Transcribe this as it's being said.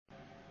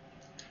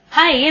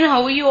Hi, and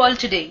how are you all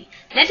today?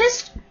 Let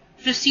us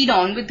proceed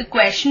on with the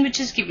question which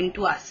is given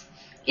to us.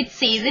 It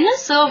says in a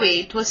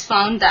survey it was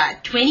found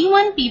that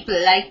 21 people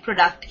liked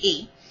product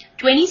A,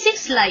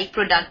 26 liked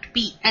product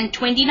B, and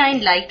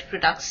 29 liked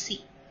product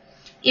C.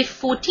 If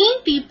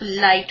 14 people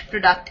liked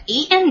product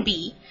A and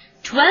B,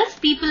 12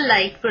 people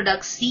liked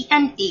product C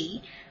and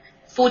A,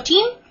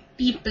 14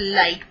 people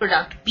liked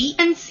product B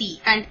and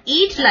C, and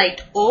 8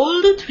 liked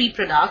all the 3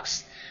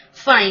 products,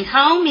 find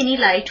how many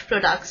liked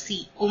product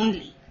C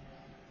only.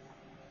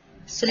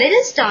 So let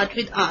us start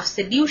with our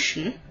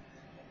solution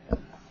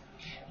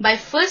by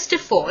first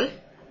of all,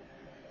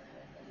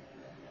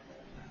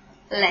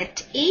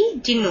 let A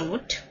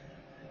denote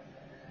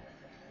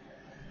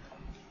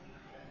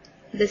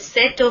the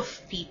set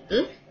of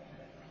people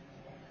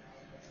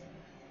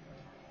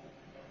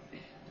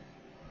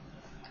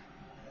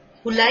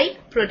who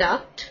like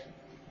product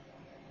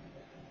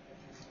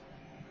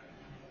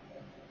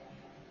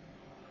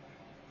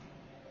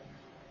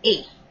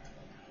A.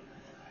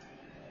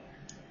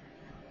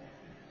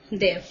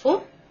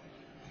 Therefore,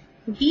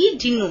 B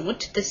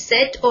denote the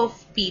set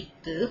of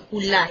people who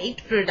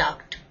liked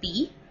product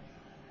B,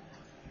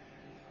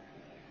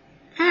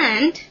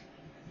 and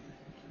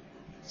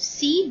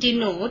C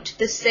denote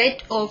the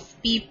set of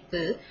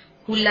people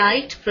who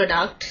liked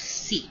product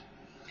C.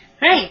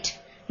 Right.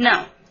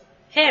 Now,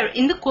 here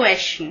in the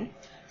question,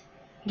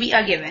 we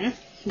are given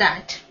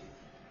that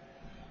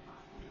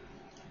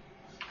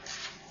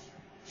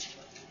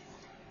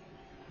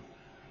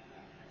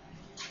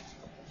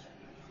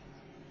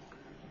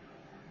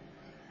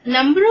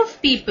number of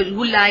people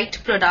who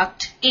liked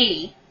product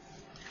A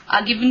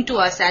are given to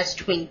us as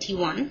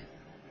 21.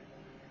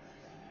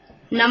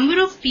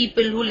 Number of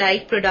people who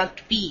like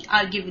product B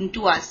are given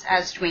to us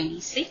as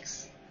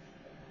 26.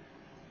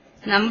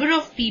 Number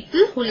of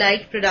people who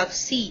like product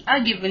C are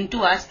given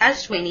to us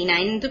as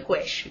 29 in the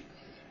question.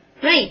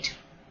 Right.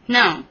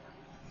 Now,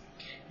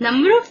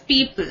 number of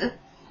people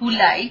who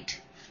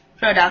liked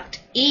product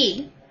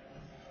A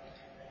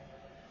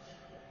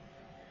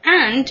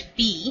and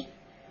B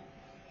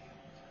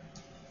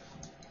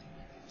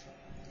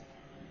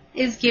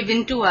is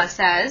given to us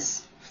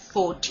as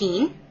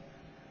 14.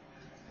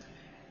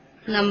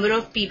 Number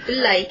of people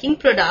liking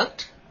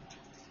product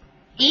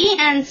A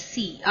and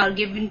C are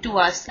given to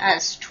us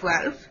as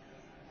 12,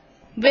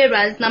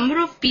 whereas number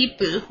of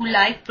people who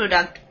like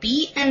product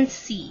B and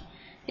C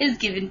is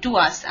given to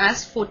us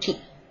as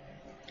 14.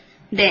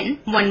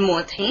 Then one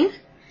more thing,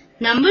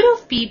 number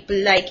of people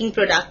liking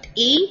product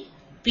A,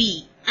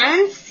 B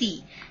and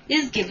C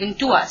is given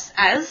to us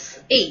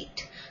as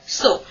 8.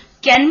 So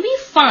can we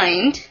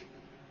find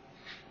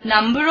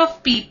number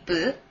of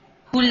people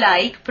who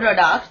like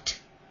product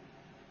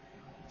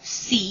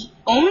C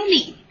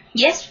only?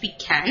 Yes, we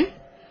can.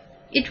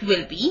 It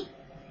will be.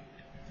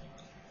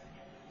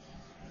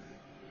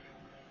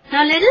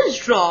 Now let us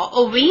draw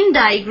a Venn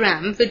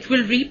diagram which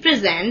will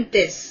represent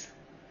this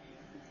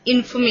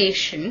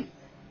information.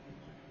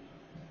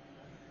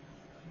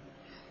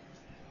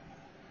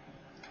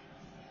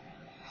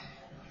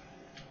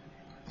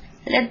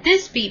 Let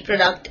this be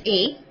product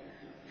A.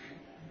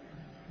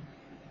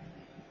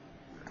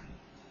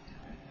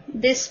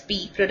 This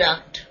be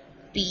product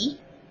B,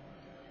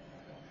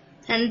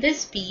 and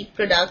this be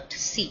product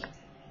C.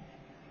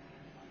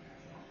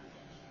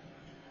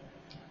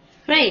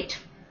 Right.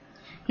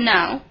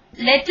 Now,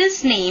 let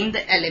us name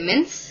the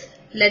elements.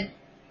 Let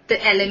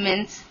the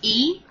elements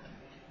A,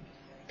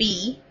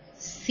 B,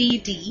 C,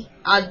 D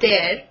are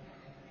there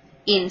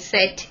in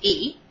set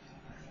A.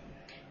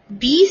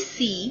 B,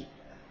 C,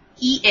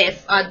 E,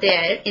 F are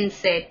there in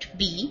set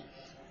B,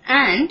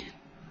 and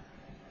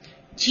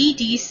G,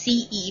 D,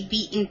 C, E,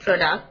 be in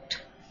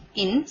product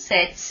in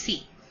set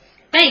C.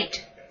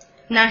 Right.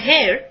 Now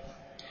here,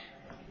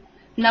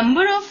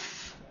 number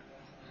of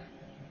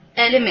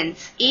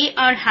elements A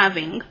are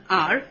having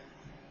are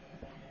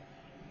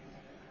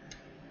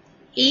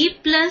A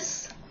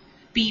plus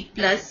B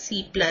plus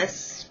C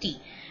plus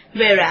D,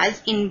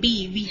 whereas in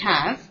B we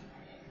have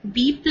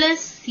B plus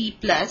C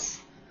plus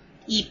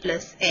E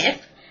plus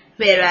F,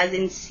 whereas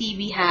in C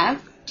we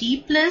have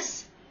D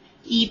plus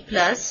E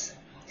plus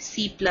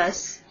C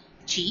plus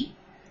G.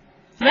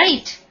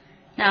 Right.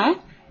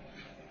 Now,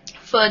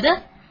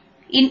 further,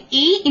 in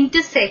A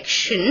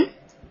intersection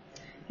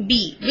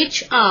B,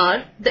 which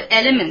are the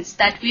elements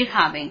that we are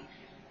having?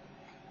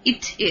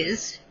 It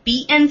is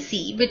B and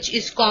C, which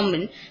is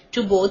common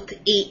to both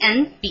A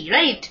and B,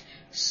 right?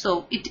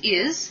 So, it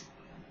is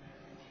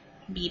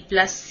B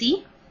plus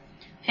C.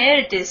 Here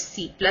it is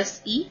C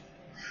plus E.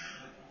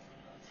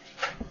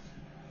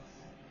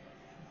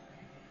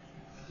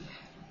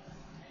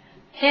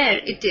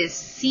 Here it is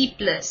C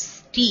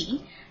plus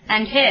D,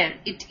 and here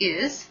it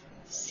is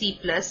C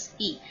plus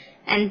E.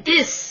 And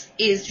this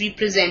is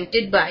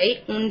represented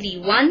by only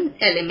one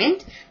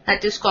element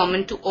that is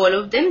common to all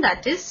of them,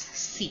 that is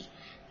C.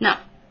 Now,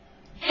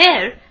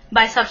 here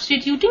by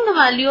substituting the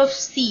value of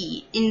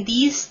C in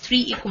these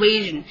 3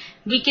 equations,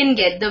 we can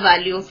get the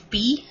value of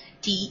B,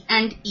 D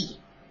and E.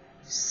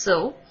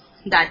 So,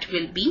 that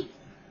will be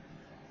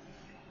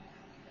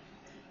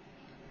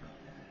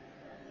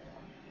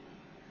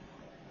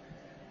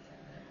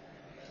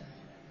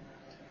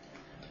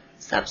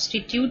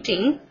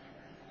substituting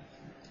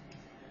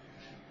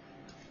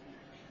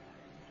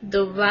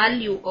the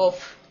value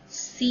of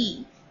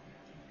C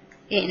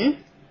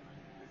in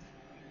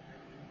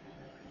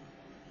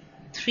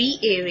 3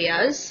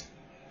 areas,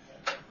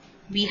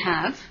 we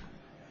have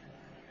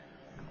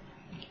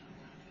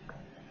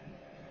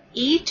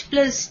 8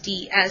 plus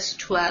D as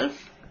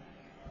 12,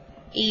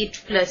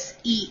 8 plus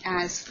E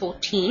as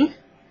 14,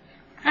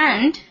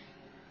 and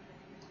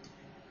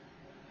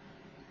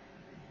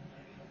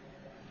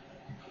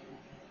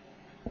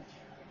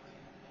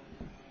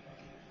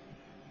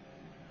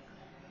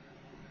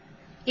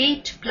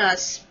 8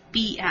 plus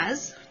B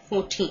as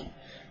 14.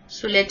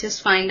 So let us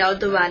find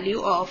out the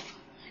value of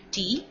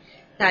D.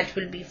 That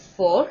will be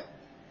 4.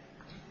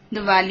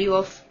 The value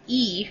of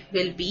E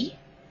will be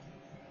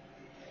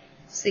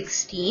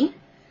 16,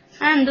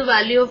 and the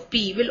value of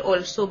B will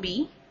also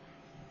be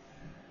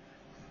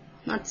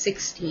not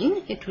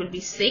 16, it will be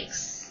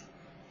 6,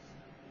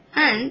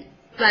 and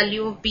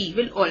value of B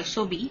will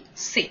also be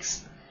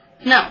 6.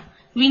 Now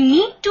we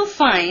need to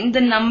find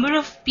the number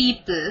of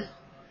people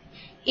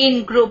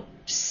in group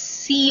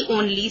C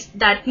only.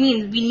 That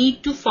means we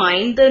need to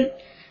find the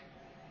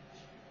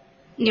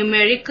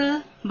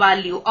numerical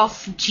value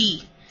of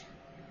G.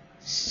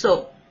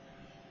 So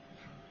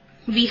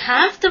we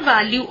have the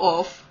value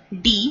of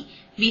D,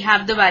 we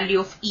have the value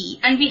of E,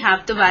 and we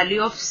have the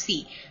value of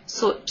C.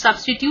 So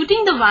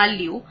substituting the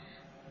value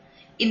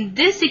in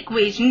this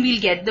equation,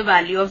 we'll get the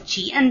value of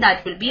G, and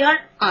that will be our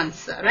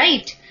answer,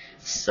 right?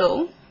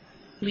 So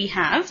we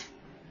have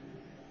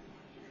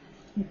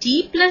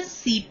D plus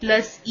C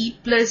plus E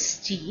plus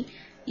G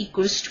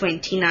equals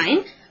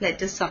 29.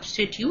 Let us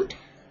substitute.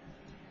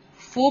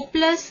 4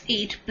 plus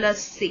 8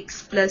 plus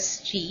 6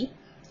 plus G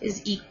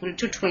is equal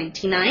to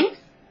 29.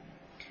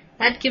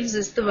 That gives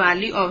us the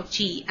value of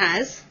G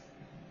as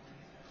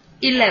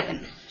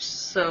 11.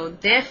 So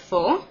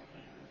therefore,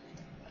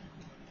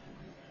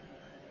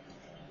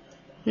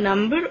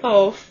 number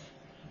of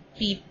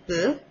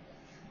people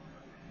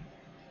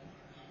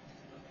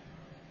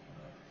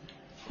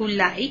who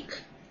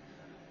like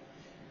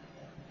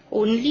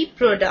only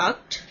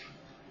product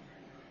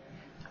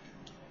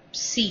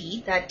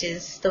C, that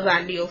is the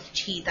value of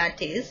G,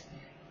 that is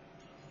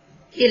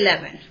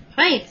 11,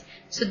 right?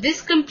 So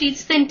this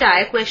completes the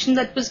entire question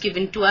that was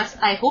given to us.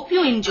 I hope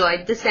you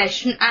enjoyed the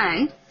session,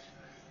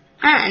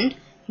 and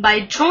by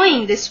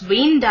drawing this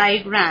Venn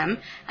diagram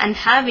and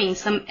having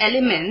some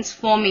elements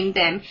forming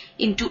them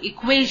into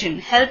equation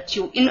helped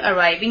you in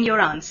arriving your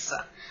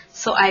answer.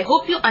 So I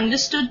hope you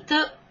understood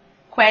the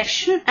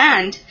question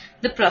and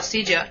the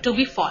procedure to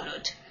be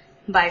followed.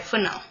 Bye for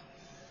now.